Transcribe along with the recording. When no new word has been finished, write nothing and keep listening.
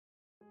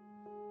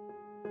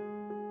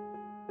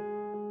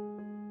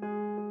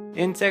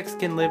Insects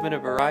can live in a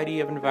variety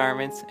of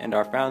environments and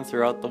are found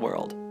throughout the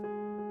world.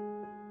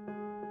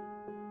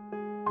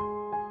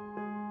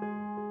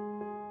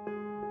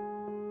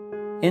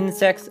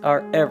 Insects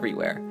are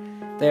everywhere.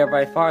 They are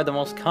by far the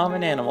most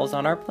common animals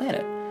on our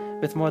planet,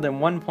 with more than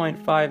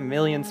 1.5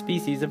 million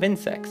species of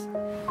insects.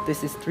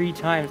 This is 3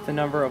 times the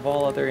number of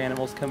all other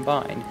animals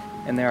combined,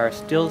 and there are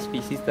still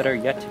species that are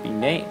yet to be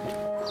named.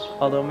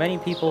 Although many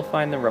people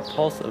find them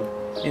repulsive,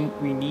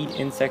 we need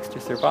insects to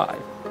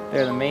survive. They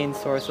are the main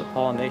source of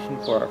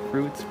pollination for our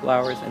fruits,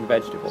 flowers, and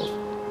vegetables.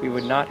 We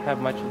would not have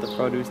much of the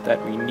produce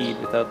that we need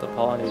without the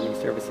pollinating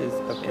services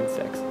of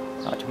insects,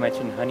 not to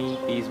mention honey,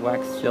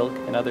 beeswax, silk,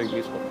 and other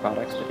useful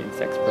products that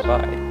insects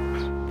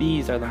provide.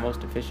 Bees are the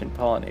most efficient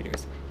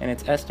pollinators, and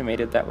it's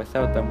estimated that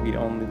without them we'd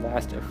only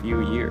last a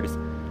few years.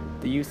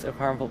 The use of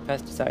harmful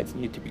pesticides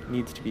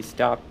needs to be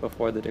stopped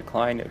before the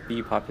decline of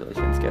bee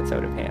populations gets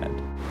out of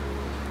hand.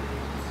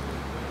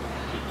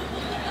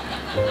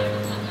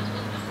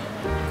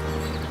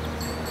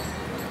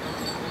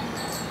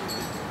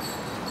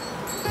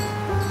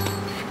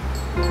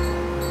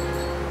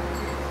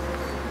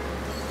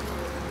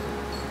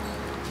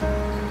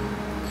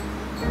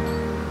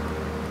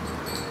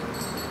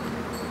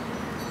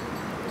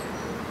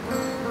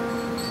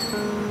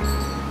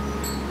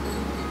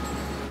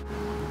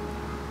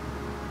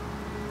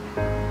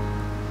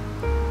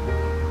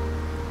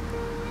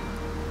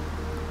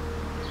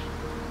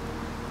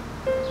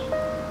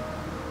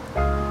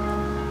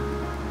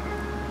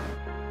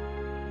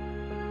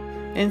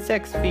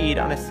 Insects feed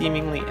on a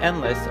seemingly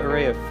endless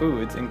array of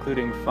foods,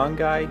 including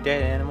fungi,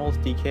 dead animals,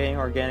 decaying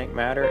organic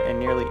matter, and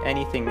nearly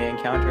anything they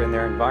encounter in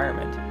their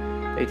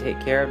environment. They take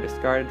care of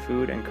discarded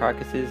food and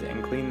carcasses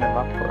and clean them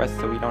up for us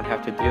so we don't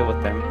have to deal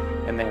with them,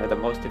 and they are the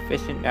most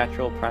efficient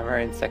natural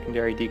primary and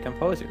secondary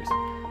decomposers.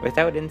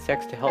 Without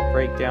insects to help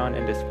break down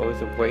and dispose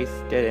of waste,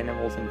 dead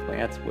animals and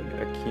plants would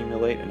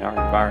accumulate in our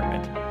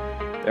environment.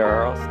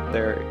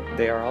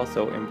 They are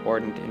also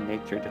important in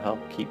nature to help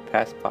keep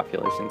pest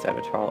populations at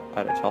a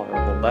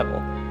tolerable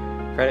level.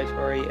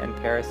 Predatory and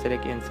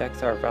parasitic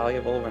insects are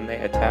valuable when they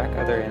attack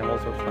other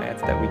animals or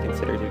plants that we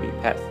consider to be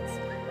pests.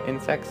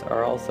 Insects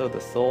are also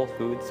the sole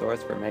food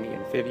source for many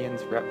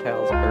amphibians,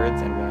 reptiles,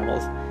 birds, and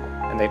mammals,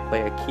 and they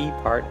play a key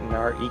part in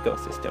our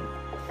ecosystem.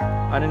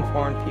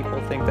 Uninformed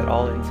people think that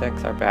all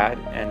insects are bad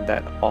and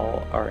that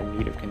all are in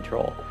need of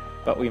control.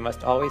 But we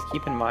must always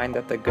keep in mind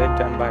that the good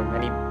done by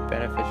many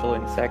beneficial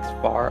insects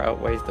far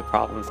outweighs the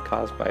problems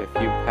caused by a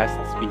few pest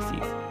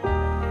species.